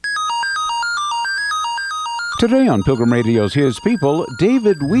Today on Pilgrim Radio's His People,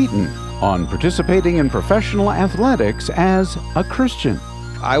 David Wheaton on participating in professional athletics as a Christian.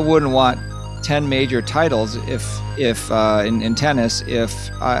 I wouldn't want 10 major titles in tennis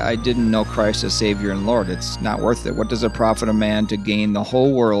if I didn't know Christ as Savior and Lord. It's not worth it. What does it profit a man to gain the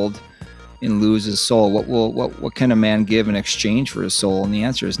whole world and lose his soul? What can a man give in exchange for his soul? And the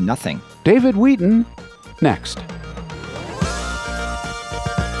answer is nothing. David Wheaton, next.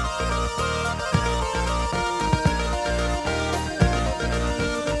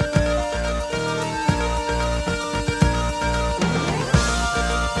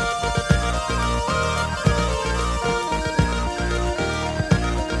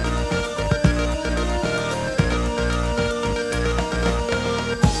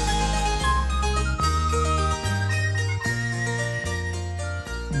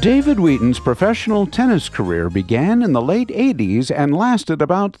 David Wheaton's professional tennis career began in the late 80s and lasted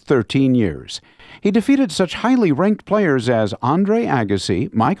about 13 years. He defeated such highly ranked players as Andre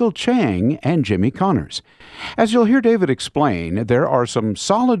Agassi, Michael Chang, and Jimmy Connors. As you'll hear David explain, there are some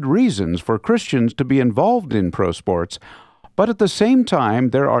solid reasons for Christians to be involved in pro sports, but at the same time,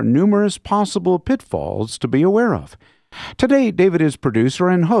 there are numerous possible pitfalls to be aware of. Today, David is producer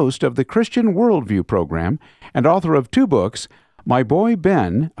and host of the Christian Worldview program and author of 2 books, My Boy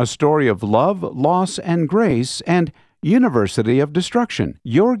Ben, A Story of Love, Loss, and Grace, and University of Destruction,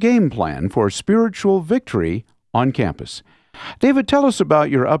 Your Game Plan for Spiritual Victory on Campus. David, tell us about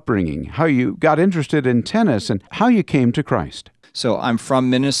your upbringing, how you got interested in tennis, and how you came to Christ. So I'm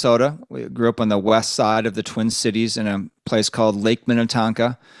from Minnesota. We grew up on the west side of the Twin Cities in a place called Lake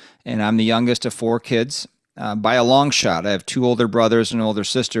Minnetonka, and I'm the youngest of 4 kids. By a long shot. I have 2 older brothers and an older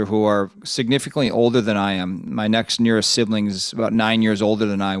sister who are significantly older than I am. My next nearest sibling is about 9 years older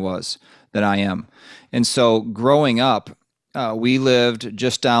than I am. And so growing up, we lived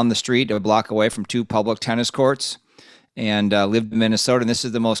just down the street, a block away from 2 public tennis courts, and lived in Minnesota. And this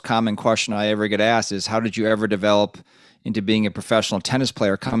is the most common question I ever get asked is, how did you ever develop into being a professional tennis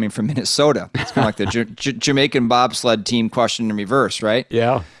player coming from Minnesota? It's kind of like the Jamaican bobsled team question in reverse, right?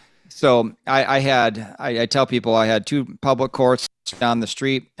 Yeah. So I tell people I had 2 public courts down the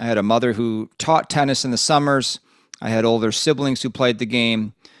street. I had a mother who taught tennis in the summers. I had older siblings who played the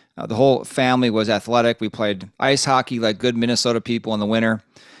game. The whole family was athletic. We played ice hockey like good Minnesota people in the winter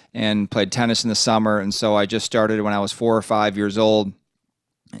and played tennis in the summer. And so I just started when I was 4 or 5 years old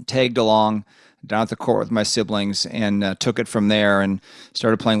and tagged along down at the court with my siblings and took it from there and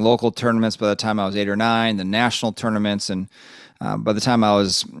started playing local tournaments by the time I was 8 or 9, the national tournaments. And by the time I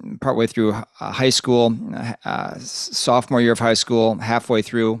was partway through high school, sophomore year of high school, halfway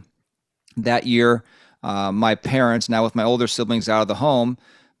through that year, my parents, now with my older siblings out of the home,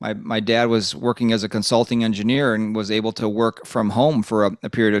 my dad was working as a consulting engineer and was able to work from home for a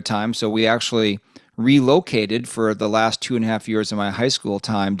period of time. So we actually relocated for the last 2.5 years of my high school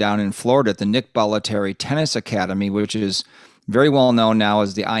time down in Florida at the Nick Bollettieri Tennis Academy, which is very well known now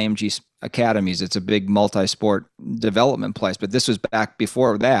as the IMG Academies. It's a big multi-sport development place, but this was back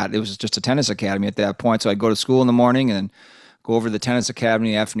before that. It was just a tennis academy at that point. So I'd go to school in the morning and then go over to the tennis academy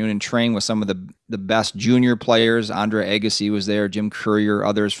in the afternoon and train with some of the best junior players. Andre Agassi was there, Jim Courier,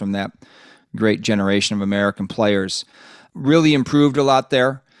 others from that great generation of American players. Really improved a lot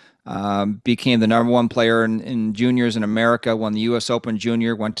there. Became the number 1 player in juniors in America, won the U.S. Open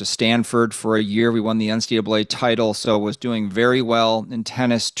Junior, went to Stanford for a year. We won the NCAA title, so was doing very well in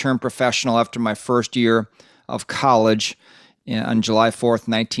tennis, turned professional after my first year of college on July 4th,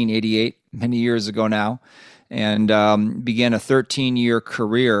 1988, many years ago now, and began a 13-year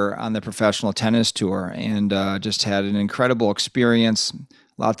career on the professional tennis tour and just had an incredible experience,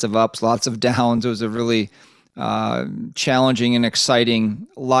 lots of ups, lots of downs. It was a really challenging and exciting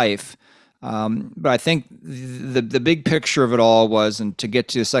life. But I think the big picture of it all was, and to get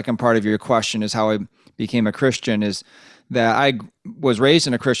to the second part of your question is how I became a Christian, is that I was raised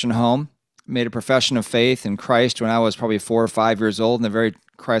in a Christian home, made a profession of faith in Christ when I was probably 4 or 5 years old in a very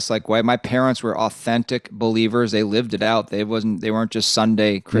Christ-like way. My parents were authentic believers. They lived it out. They weren't just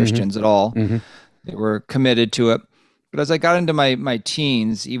Sunday Christians at all. Mm-hmm. They were committed to it. But as I got into my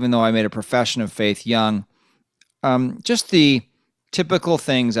teens, even though I made a profession of faith young, just the typical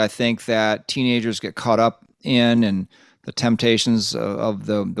things I think that teenagers get caught up in and the temptations of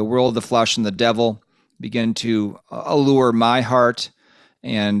the world, the flesh, and the devil begin to allure my heart.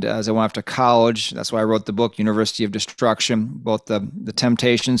 And as I went off to college, that's why I wrote the book, University of Destruction. Both the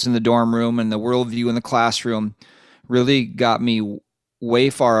temptations in the dorm room and the worldview in the classroom really got me way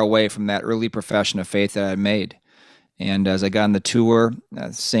far away from that early profession of faith that I made. And as I got on the tour,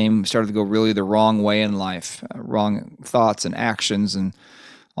 started to go really the wrong way in life, wrong thoughts and actions, and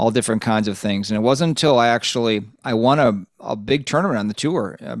all different kinds of things. And it wasn't until I won a big tournament on the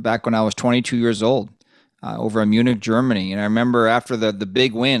tour back when I was 22 years old over in Munich, Germany. And I remember after the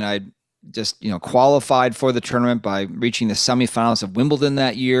big win, I just qualified for the tournament by reaching the semifinals of Wimbledon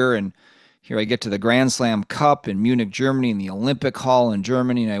that year. And here I get to the Grand Slam Cup in Munich, Germany, in the Olympic Hall in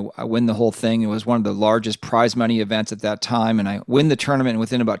Germany, and I win the whole thing. It was one of the largest prize money events at that time, and I win the tournament. And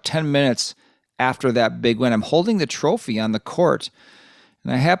within about 10 minutes after that big win, I'm holding the trophy on the court,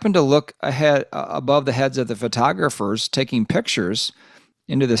 and I happened to look ahead above the heads of the photographers taking pictures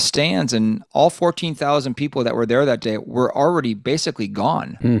into the stands, and all 14,000 people that were there that day were already basically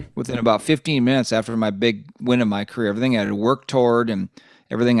gone within about 15 minutes after my big win of my career. Everything I had worked toward and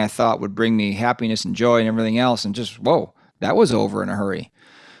everything I thought would bring me happiness and joy and everything else, and just, whoa, that was over in a hurry.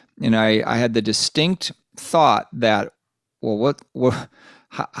 And I had the distinct thought that, well,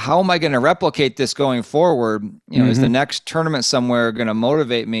 how am I going to replicate this going forward? Is the next tournament somewhere going to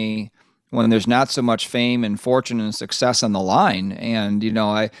motivate me when there's not so much fame and fortune and success on the line? And,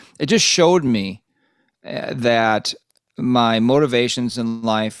 it just showed me that my motivations in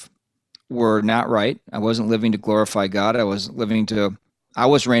life were not right. I wasn't living to glorify God. I was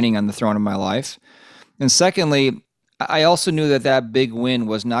reigning on the throne of my life. And secondly, I also knew that big win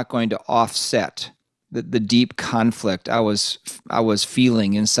was not going to offset the deep conflict I was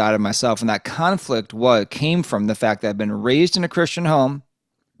feeling inside of myself. And that conflict came from the fact that I'd been raised in a Christian home.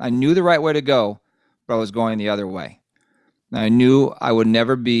 I knew the right way to go, but I was going the other way. And I knew I would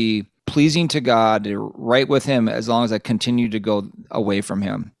never be pleasing to God, right with Him, as long as I continued to go away from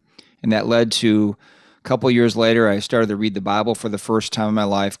Him. And that led to a couple of years later, I started to read the Bible for the first time in my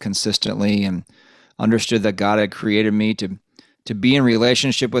life consistently, and understood that God had created me to be in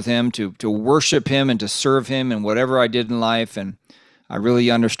relationship with Him, to worship Him and to serve Him in whatever I did in life. And I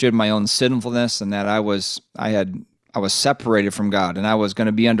really understood my own sinfulness, and that I was separated from God, and I was going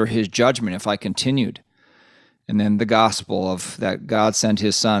to be under His judgment if I continued. And then the gospel of that God sent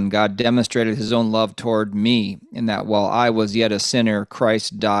His Son. God demonstrated His own love toward me, in that while I was yet a sinner,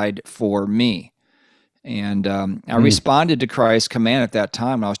 Christ died for me. And I responded to Christ's command at that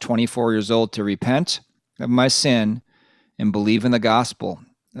time. I was 24 years old to repent of my sin and believe in the gospel,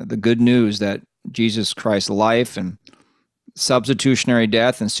 the good news that Jesus Christ's life and substitutionary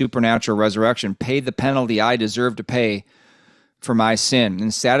death and supernatural resurrection paid the penalty I deserved to pay for my sin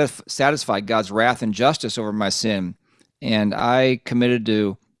and satisfied God's wrath and justice over my sin. And I committed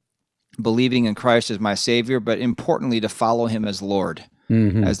to believing in Christ as my Savior, but importantly, to follow Him as Lord.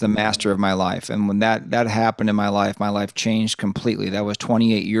 As the master of my life. And when that happened in my life changed completely. That was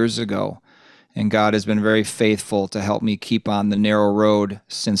 28 years ago. And God has been very faithful to help me keep on the narrow road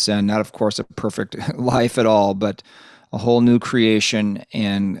since then. Not, of course, a perfect life at all, but a whole new creation,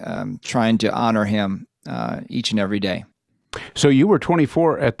 and trying to honor Him each and every day. So you were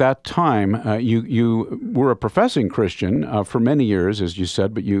 24 at that time. You were a professing Christian for many years, as you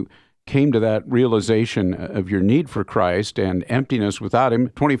said, but you came to that realization of your need for Christ and emptiness without Him,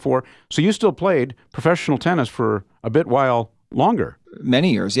 24. So you still played professional tennis for a bit while longer.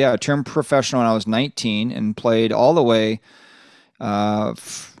 Many years, yeah. I turned professional when I was 19 and played all the way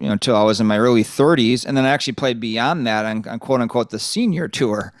until I was in my early 30s. And then I actually played beyond that on quote unquote the senior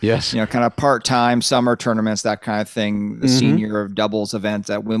tour. Yes. Kind of part-time summer tournaments, that kind of thing, the senior doubles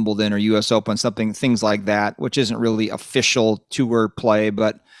events at Wimbledon or US Open, things like that, which isn't really official tour play,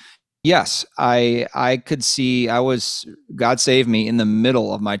 but yes, I could see God saved me in the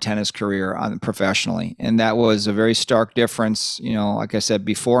middle of my tennis career professionally. And that was a very stark difference. Like I said,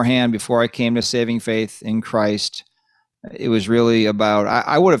 before I came to saving faith in Christ, it was really about,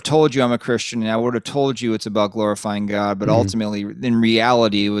 I would have told you I'm a Christian, and I would have told you it's about glorifying God, but ultimately, in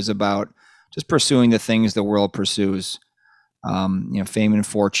reality, it was about just pursuing the things the world pursues, fame and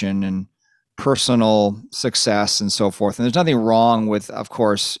fortune and personal success and so forth. And there's nothing wrong with, of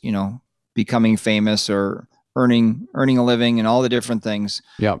course, becoming famous or earning a living and all the different things.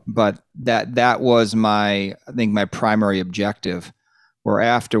 Yeah. But that was my primary objective. Where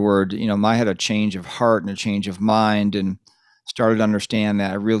afterward, I had a change of heart and a change of mind, and started to understand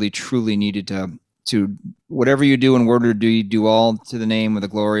that I really truly needed to whatever you do and whatever you do all to the name of the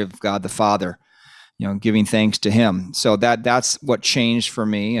glory of God the Father. Giving thanks to Him. So that's what changed for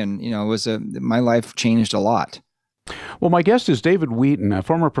me, and my life changed a lot. Well, my guest is David Wheaton, a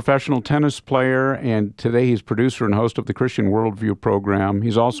former professional tennis player, and today he's producer and host of the Christian Worldview program.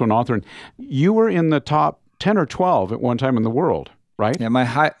 He's also an author. And you were in the top 10 or 12 at one time in the world, right? Yeah, my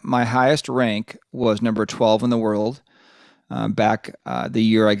highest rank was number 12 in the world. Back the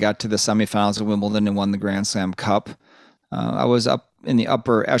year I got to the semifinals of Wimbledon and won the Grand Slam Cup. I was up in the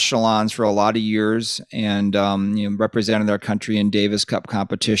upper echelons for a lot of years, and represented our country in Davis Cup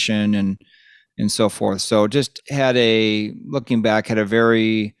competition and so forth. So just looking back, had a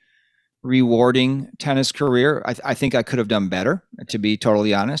very rewarding tennis career. I think I could have done better, to be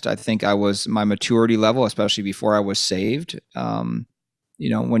totally honest. I think my maturity level, especially before I was saved. When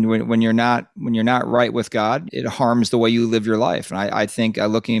you're not right with God, it harms the way you live your life. And I think,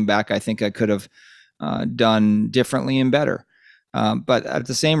 looking back, I think I could have done differently and better. But at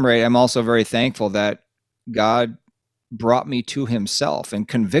the same rate, I'm also very thankful that God brought me to himself and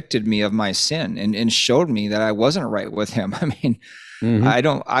convicted me of my sin and showed me that I wasn't right with him. I mean,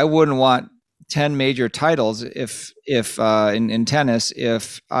 I wouldn't want 10 major titles if in tennis,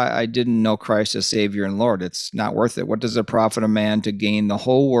 if I didn't know Christ as Savior and Lord. It's not worth it. What does it profit a man to gain the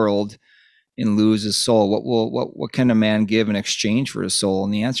whole world and lose his soul? What can a man give in exchange for his soul?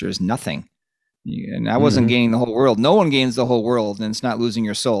 And the answer is nothing. And I wasn't gaining the whole world. No one gains the whole world, and it's not losing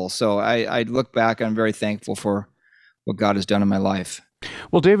your soul. So I look back, I'm very thankful for what God has done in my life.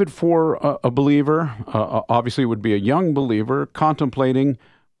 Well, David, for a believer, obviously would be a young believer contemplating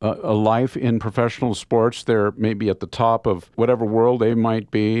a life in professional sports. They're maybe at the top of whatever world they might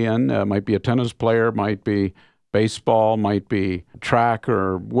be in, might be a tennis player, might be baseball, might be track,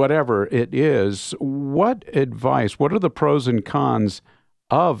 or whatever it is. What are the pros and cons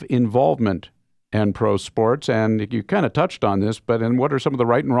of involvement in pro sports? And you kind of touched on this, but what are some of the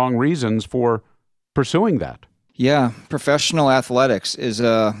right and wrong reasons for pursuing that? Yeah, professional athletics is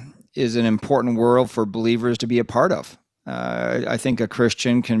an important world for believers to be a part of. I think a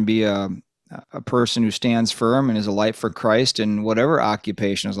Christian can be a person who stands firm and is a light for Christ in whatever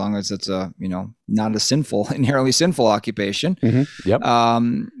occupation, as long as it's not a inherently sinful occupation. Yep.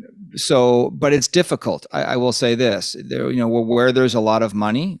 But it's difficult. I will say this: where there's a lot of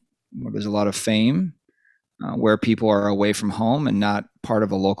money, where there's a lot of fame, where people are away from home and not part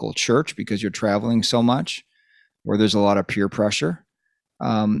of a local church because you're traveling so much, where there's a lot of peer pressure.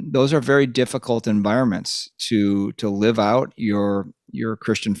 Those are very difficult environments to live out your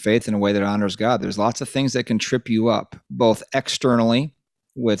Christian faith in a way that honors God. There's lots of things that can trip you up, both externally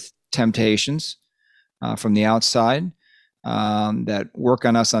with temptations from the outside that work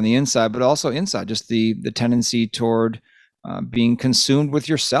on us on the inside, but also inside, just the tendency toward being consumed with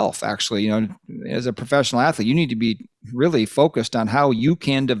yourself. Actually, as a professional athlete, you need to be really focused on how you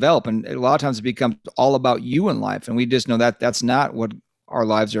can develop. And a lot of times it becomes all about you in life. And we just know that that's not what our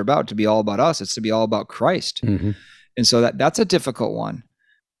lives are about, to be all about us. It's to be all about Christ. And so that's a difficult one.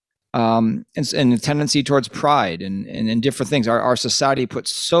 And a tendency towards pride and different things. Our society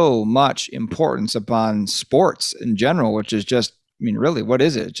puts so much importance upon sports in general, which is just, really, what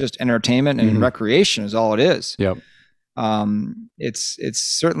is it? Just entertainment and recreation is all it is. Yep. It's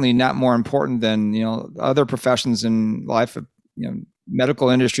certainly not more important than, other professions in life, medical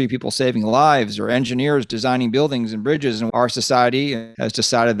industry, people saving lives, or engineers designing buildings and bridges. And our society has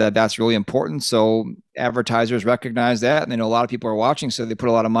decided that that's really important. So advertisers recognize that, and they know a lot of people are watching, so they put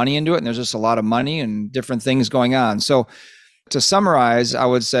a lot of money into it, and there's just a lot of money and different things going on. So to summarize, I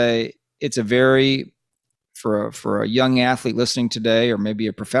would say it's for a young athlete listening today, or maybe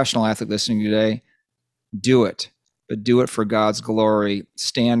a professional athlete listening today, do it. But do it for God's glory.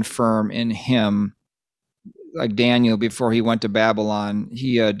 Stand firm in Him. Like Daniel, before he went to Babylon,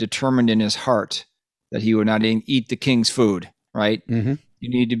 he determined in his heart that he would not eat the king's food, right? You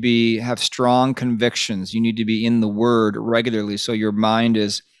need to have strong convictions. You need to be in the Word regularly, so you're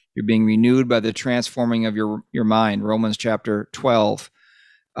being renewed by the transforming of your mind. Romans chapter 12.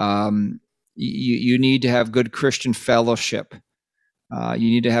 You need to have good Christian fellowship. You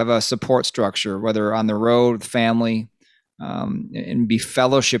need to have a support structure, whether on the road, with family, and be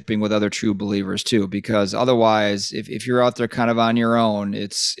fellowshipping with other true believers too, because otherwise, if you're out there kind of on your own,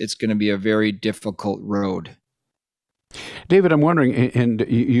 it's going to be a very difficult road. David, I'm wondering, and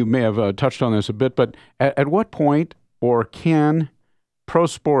you may have touched on this a bit, but at what point, or can a pro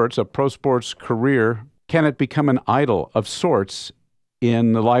sports career, can it become an idol of sorts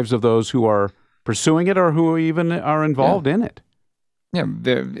in the lives of those who are pursuing it or who even are involved in it? Yeah,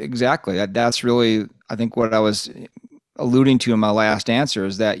 exactly. That's really, I think, what I was alluding to in my last answer,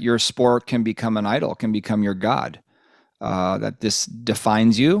 is that your sport can become an idol, can become your God, that this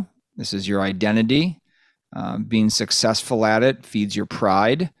defines you. This is your identity. Being successful at it feeds your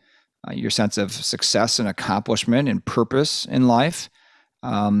pride, your sense of success and accomplishment and purpose in life.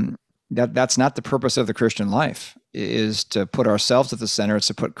 That's not the purpose of the Christian life. Is to put ourselves at the center. It's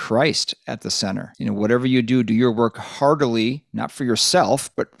to put Christ at the center. Whatever you do your work heartily, not for yourself,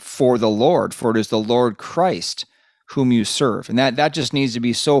 but for the Lord, for it is the Lord Christ whom you serve. And that just needs to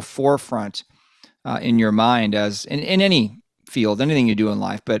be so forefront in your mind, as in any field, anything you do in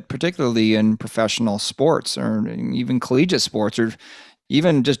life, but particularly in professional sports or even collegiate sports or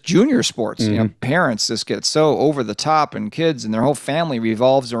even just junior sports. You know, parents just get so over the top, and kids and their whole family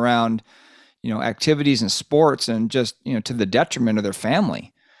revolves around, activities and sports, and just, to the detriment of their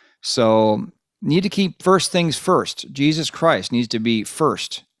family. So need to keep first things first. Jesus Christ needs to be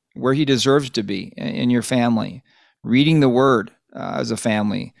first, where he deserves to be in your family. Reading the word as a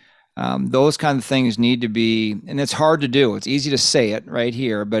family. Those kind of things need to be, and it's hard to do. It's easy to say it right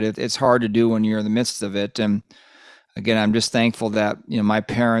here, but it's hard to do when you're in the midst of it. And again, I'm just thankful that, my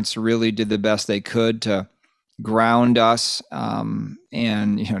parents really did the best they could to ground us and,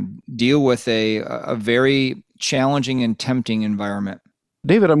 deal with a very challenging and tempting environment.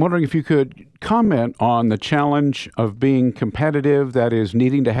 David, I'm wondering if you could comment on the challenge of being competitive, that is,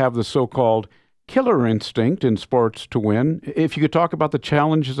 needing to have the so-called killer instinct in sports to win. If you could talk about the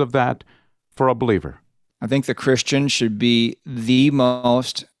challenges of that for a believer. I think the Christian should be the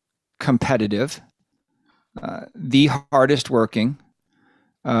most competitive, the hardest working,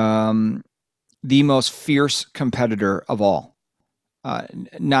 the most fierce competitor of all.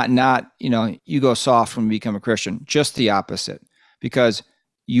 Not you go soft when you become a Christian, just the opposite, because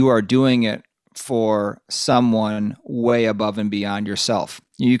you are doing it for someone way above and beyond yourself.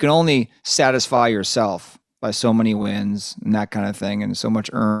 You can only satisfy yourself by so many wins and that kind of thing, and so much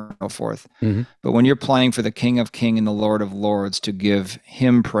earn and so forth. But when you're playing for the King of Kings and the Lord of Lords, to give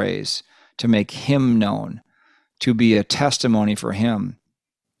him praise, to make him known, to be a testimony for him,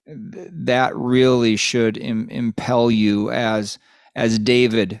 that really should impel you as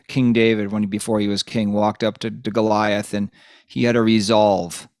David, King David, before he was king, walked up to Goliath, and he had a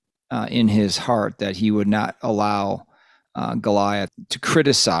resolve in his heart that he would not allow Goliath to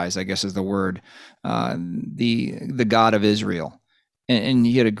criticize, I guess is the word, the God of Israel. And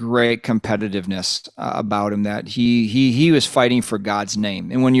he had a great competitiveness about him, that he was fighting for God's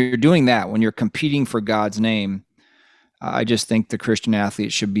name. And when you're doing that, when you're competing for God's name, I just think the Christian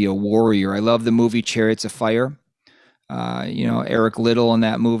athlete should be a warrior. I love the movie Chariots of Fire. Eric Liddell in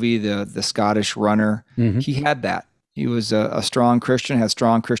that movie, the Scottish runner, he had that. He was a strong Christian, had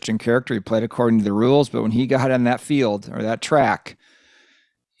strong Christian character. He played according to the rules, but when he got on that field or that track,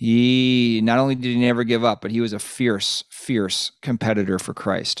 he not only did he never give up, but he was a fierce, fierce competitor for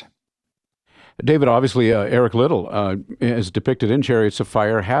Christ. David, obviously, Eric Liddell, as depicted in Chariots of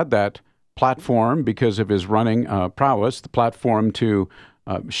Fire, had that platform because of his running prowess, the platform to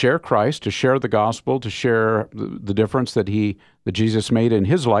share Christ, to share the gospel, to share the difference that Jesus made in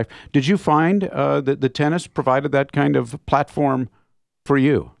his life. Did you find that the tennis provided that kind of platform for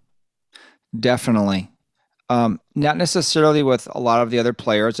you? Definitely. Not necessarily with a lot of the other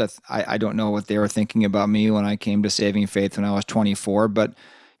players. I don't know what they were thinking about me when I came to Saving Faith when I was 24, but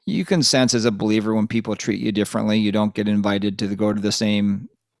you can sense as a believer when people treat you differently. You don't get invited to go to the same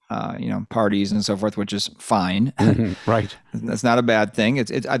parties and so forth, which is fine. Right. That's not a bad thing.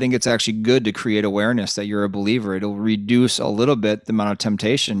 I think it's actually good to create awareness that you're a believer. It'll reduce a little bit the amount of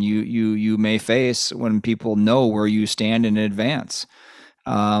temptation you may face when people know where you stand in advance.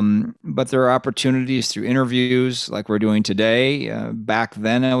 But there are opportunities through interviews like we're doing today. Back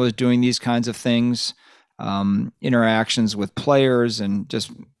then I was doing these kinds of things, interactions with players and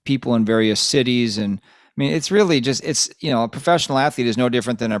just people in various cities. And I mean, it's really just, a professional athlete is no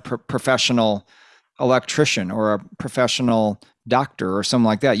different than a professional electrician or a professional doctor or something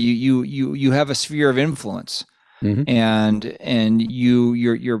like that. You have a sphere of influence, and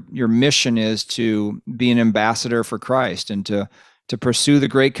your mission is to be an ambassador for Christ and to pursue the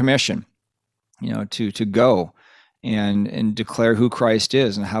Great Commission, to go and declare who Christ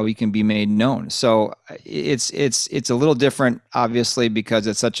is and how he can be made known. So it's a little different, obviously, because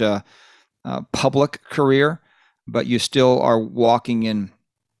it's such a public career, but you still are walking in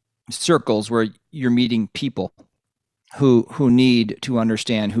circles where you're meeting people who need to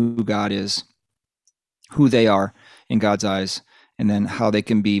understand who God is, who they are in God's eyes, and then how they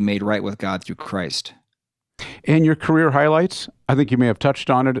can be made right with God through Christ. And your career highlights, I think you may have touched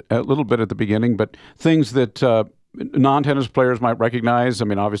on it a little bit at the beginning, but things that non-tennis players might recognize. I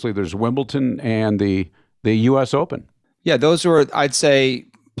mean, obviously there's Wimbledon and the U.S. Open. Yeah, those were, I'd say,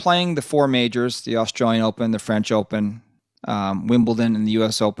 playing the four majors, the Australian Open, the French Open, Wimbledon, and the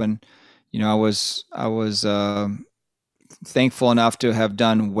U.S. Open. I was thankful enough to have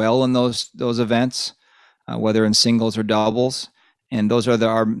done well in those events, whether in singles or doubles. And those are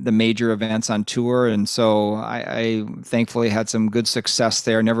the major events on tour. And so I thankfully had some good success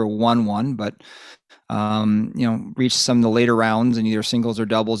there. Never won one, but reached some of the later rounds in either singles or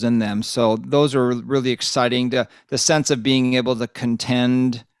doubles in them. So those are really exciting. The sense of being able to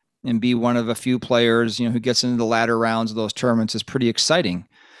contend and be one of a few players, who gets into the latter rounds of those tournaments is pretty exciting.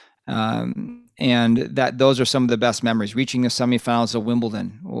 And those are some of the best memories. Reaching the semifinals of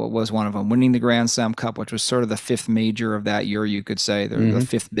Wimbledon was one of them. Winning the Grand Slam Cup, which was sort of the fifth major of that year, you could say, the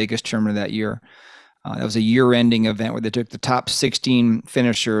fifth biggest tournament of that year. That was a year-ending event where they took the top 16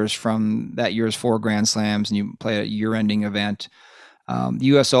 finishers from that year's 4 Grand Slams, and you play a year-ending event. The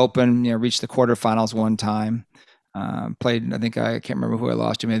U.S. Open, reached the quarterfinals one time. Played, I can't remember who I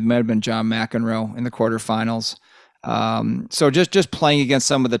lost to. It might have been John McEnroe in the quarterfinals. So just playing against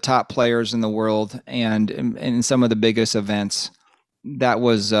some of the top players in the world and in some of the biggest events, that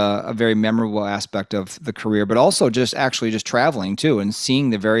was a very memorable aspect of the career. But also just traveling too and seeing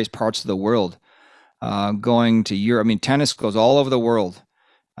the various parts of the world. Going to Europe. Tennis goes all over the world.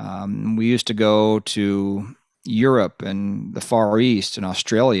 We used to go to Europe and the Far East and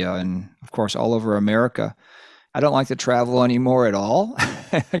Australia and, of course, all over America. I don't like to travel anymore at all.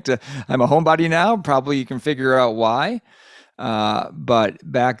 I'm a homebody now. Probably you can figure out why. But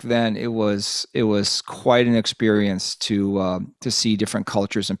back then it was quite an experience to see different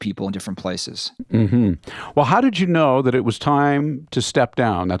cultures and people in different places. Mm-hmm. Well, how did you know that it was time to step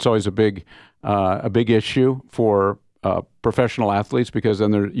down? That's always a big issue for professional athletes, because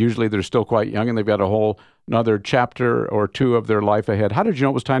then they're still quite young and they've got another chapter or two of their life ahead. How did you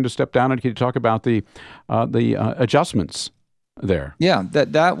know it was time to step down? And can you talk about the adjustments there? Yeah,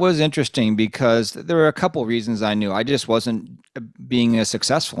 that was interesting because there were a couple reasons I knew. I just wasn't being as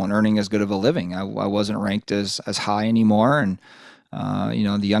successful and earning as good of a living. I wasn't ranked as high anymore, and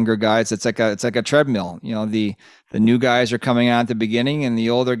the younger guys, it's like a treadmill. The new guys are coming on at the beginning, and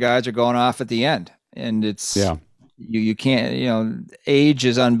the older guys are going off at the end. And it's you can't. Age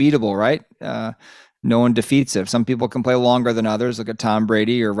is unbeatable, right? No one defeats it. Some people can play longer than others, like a Tom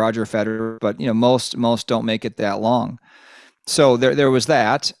Brady or Roger Federer, but most don't make it that long. So there was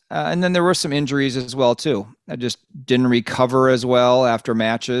that, and then there were some injuries as well too. I just didn't recover as well after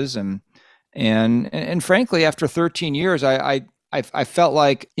matches, and frankly, after 13 years, I felt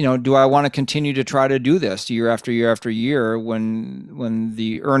like, do I want to continue to try to do this year after year after year when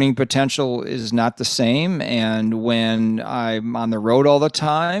the earning potential is not the same, and when I'm on the road all the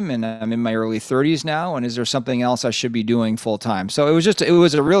time, and I'm in my early 30s now, and is there something else I should be doing full time? So it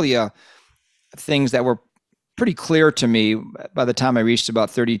was really things that were pretty clear to me by the time I reached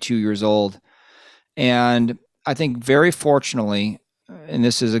about 32 years old. And I think very fortunately, and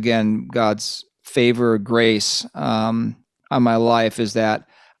this is again God's favor, grace on my life, is that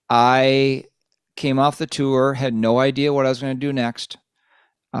I came off the tour, had no idea what I was going to do next.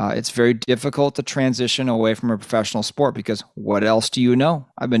 It's very difficult to transition away from a professional sport because what else do you know?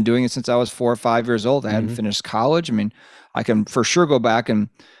 I've been doing it since I was 4 or 5 years old. I hadn't finished college. I can for sure go back and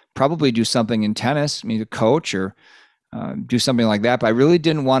probably do something in tennis, maybe coach or do something like that. But I really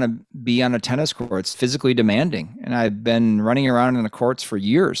didn't want to be on a tennis court. It's physically demanding. And I've been running around in the courts for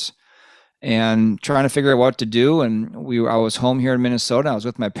years and trying to figure out what to do. And I was home here in Minnesota. I was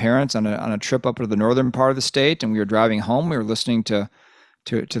with my parents on a trip up to the northern part of the state, and we were driving home. We were listening to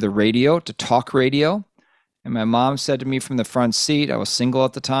the radio, to talk radio. And my mom said to me from the front seat, I was single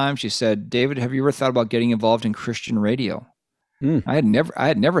at the time. She said, "David, have you ever thought about getting involved in Christian radio?" I had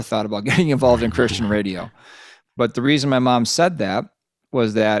never thought about getting involved in Christian radio. But the reason my mom said that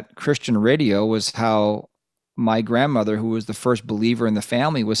was that Christian radio was how my grandmother, who was the first believer in the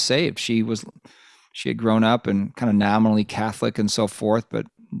family, was saved. She had grown up and kind of nominally Catholic and so forth, but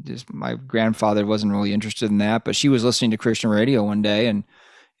my grandfather wasn't really interested in that. But she was listening to Christian radio one day and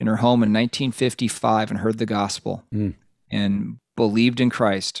in her home in 1955 and heard the gospel and believed in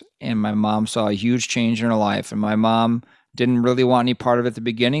Christ. And my mom saw a huge change in her life. And my mom didn't really want any part of it at the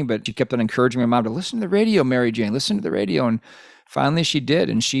beginning, but she kept on encouraging my mom to listen to the radio, Mary Jane, listen to the radio. And finally she did.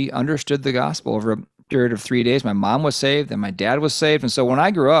 And she understood the gospel over a period of 3 days. My mom was saved and my dad was saved. And so when I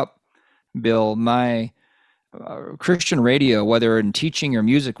grew up, Bill, my Christian radio, whether in teaching or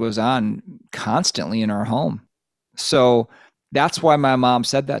music, was on constantly in our home. So that's why my mom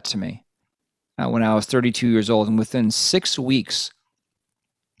said that to me when I was 32 years old. And within 6 weeks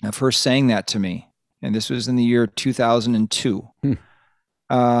of her saying that to me, and this was in the year 2002.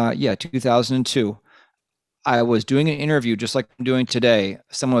 2002. I was doing an interview just like I'm doing today.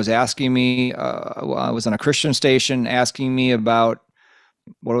 Someone was asking me, I was on a Christian station, asking me about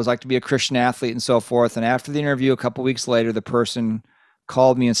what it was like to be a Christian athlete and so forth. And after the interview, a couple of weeks later, the person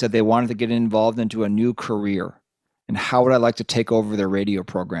called me and said they wanted to get involved into a new career. And how would I like to take over their radio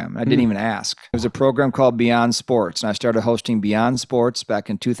program? I didn't even ask. It was a program called Beyond Sports. And I started hosting Beyond Sports back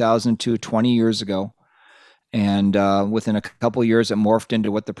in 2002, 20 years ago. And within a couple of years, it morphed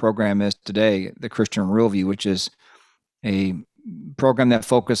into what the program is today, the Christian Worldview, which is a program that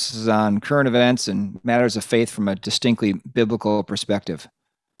focuses on current events and matters of faith from a distinctly biblical perspective.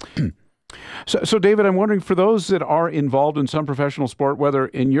 So, David, I'm wondering, for those that are involved in some professional sport, whether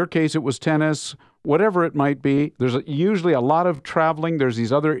in your case it was tennis, whatever it might be, there's usually a lot of traveling. There's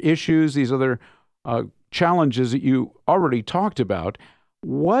these other issues, these other challenges that you already talked about.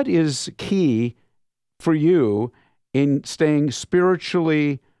 What is key for you in staying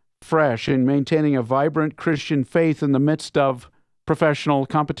spiritually fresh and maintaining a vibrant Christian faith in the midst of professional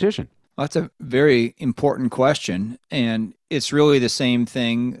competition? Well, that's a very important question, and it's really the same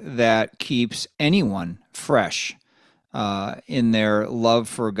thing that keeps anyone fresh in their love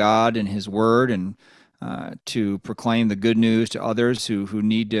for God and His Word, and to proclaim the good news to others who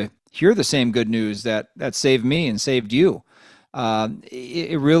need to hear the same good news that saved me and saved you.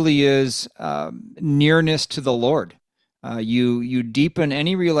 It really is nearness to the Lord. You deepen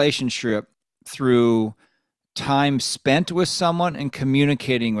any relationship through time spent with someone and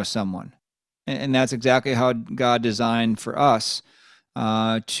communicating with someone. And that's exactly how God designed for us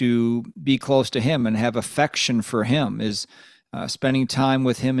to be close to Him and have affection for Him, is spending time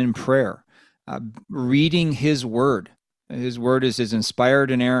with Him in prayer, reading His Word. His Word is His inspired,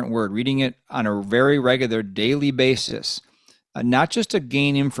 inerrant Word, reading it on a very regular daily basis, not just to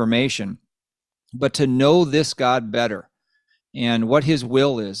gain information, but to know this God better and what His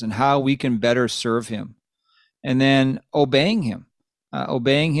will is and how we can better serve Him. And then obeying Him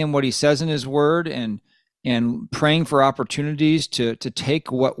what He says in His Word, and praying for opportunities to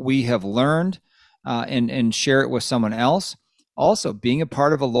take what we have learned and share it with someone else. Also, being a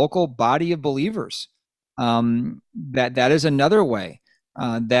part of a local body of believers. That is another way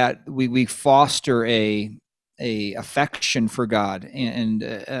that we foster a affection for God and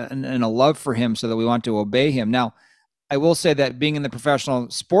a love for Him, so that we want to obey Him. Now, I will say that being in the professional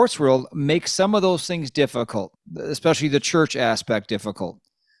sports world makes some of those things difficult, especially the church aspect difficult.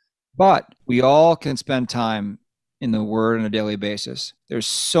 But we all can spend time in the Word on a daily basis. There's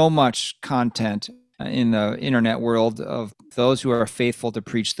so much content in the internet world of those who are faithful to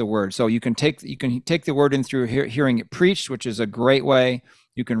preach the Word. So you can take the Word in through hearing it preached, which is a great way.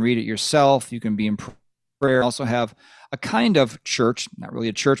 You can read it yourself. You can be in prayer. Also have a kind of church, not really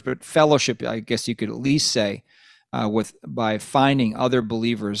a church, but fellowship, I guess you could at least say, by finding other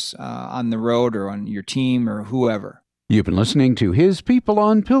believers on the road or on your team or whoever. You've been listening to His People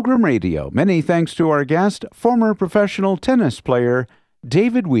on Pilgrim Radio. Many thanks to our guest, former professional tennis player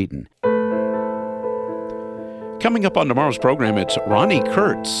David Wheaton. Coming up on tomorrow's program, it's Ronnie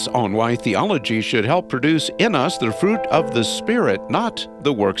Kurtz on why theology should help produce in us the fruit of the Spirit, not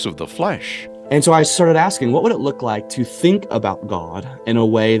the works of the flesh. And so I started asking, what would it look like to think about God in a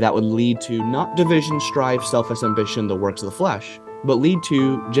way that would lead to not division, strife, selfish ambition, the works of the flesh, but lead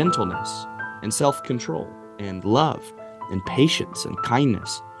to gentleness and self-control and love and patience and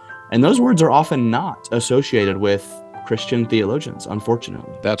kindness. And those words are often not associated with Christian theologians,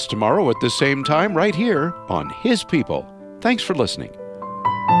 unfortunately. That's tomorrow at the same time, right here on His People. Thanks for listening.